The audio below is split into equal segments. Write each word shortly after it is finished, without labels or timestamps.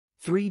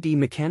3D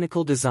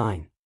Mechanical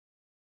Design.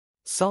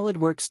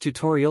 SolidWorks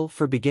Tutorial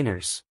for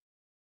Beginners.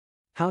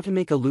 How to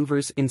make a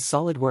louvers in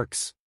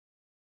SolidWorks.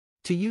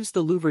 To use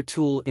the Louver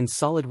tool in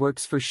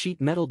SolidWorks for sheet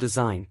metal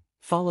design,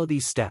 follow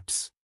these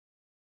steps.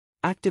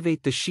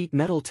 Activate the Sheet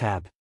Metal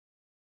tab.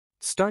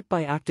 Start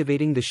by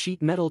activating the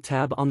Sheet Metal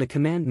tab on the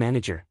Command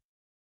Manager.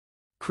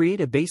 Create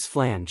a base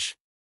flange.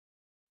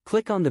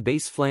 Click on the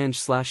Base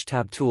Flange /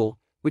 Tab tool,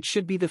 which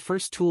should be the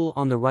first tool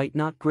on the right,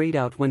 not grayed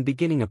out when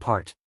beginning a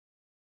part.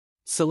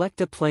 Select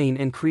a plane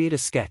and create a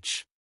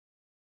sketch.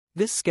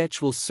 This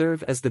sketch will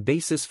serve as the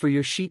basis for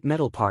your sheet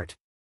metal part.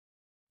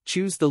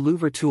 Choose the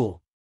Louver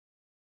tool.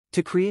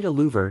 To create a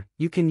louver,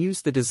 you can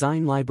use the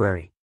design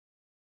library.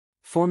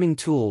 Forming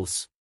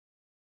tools.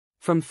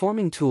 From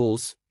Forming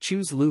Tools,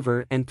 choose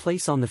Louver and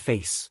place on the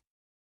face.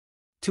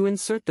 To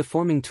insert the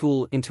forming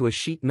tool into a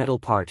sheet metal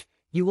part,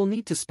 you will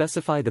need to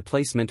specify the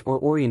placement or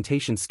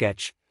orientation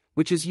sketch,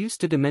 which is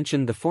used to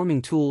dimension the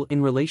forming tool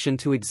in relation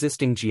to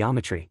existing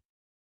geometry.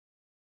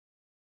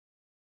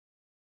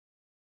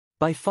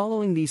 By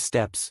following these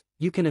steps,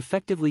 you can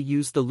effectively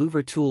use the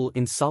Louver tool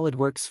in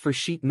SolidWorks for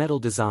sheet metal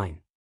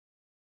design.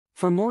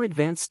 For more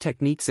advanced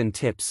techniques and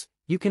tips,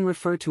 you can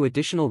refer to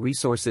additional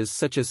resources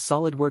such as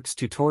SolidWorks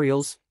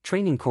tutorials,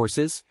 training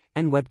courses,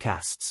 and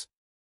webcasts.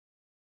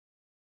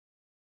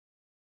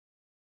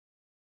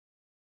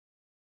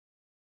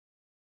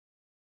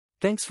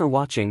 Thanks for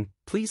watching.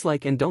 Please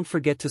like and don't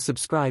forget to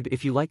subscribe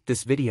if you liked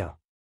this video.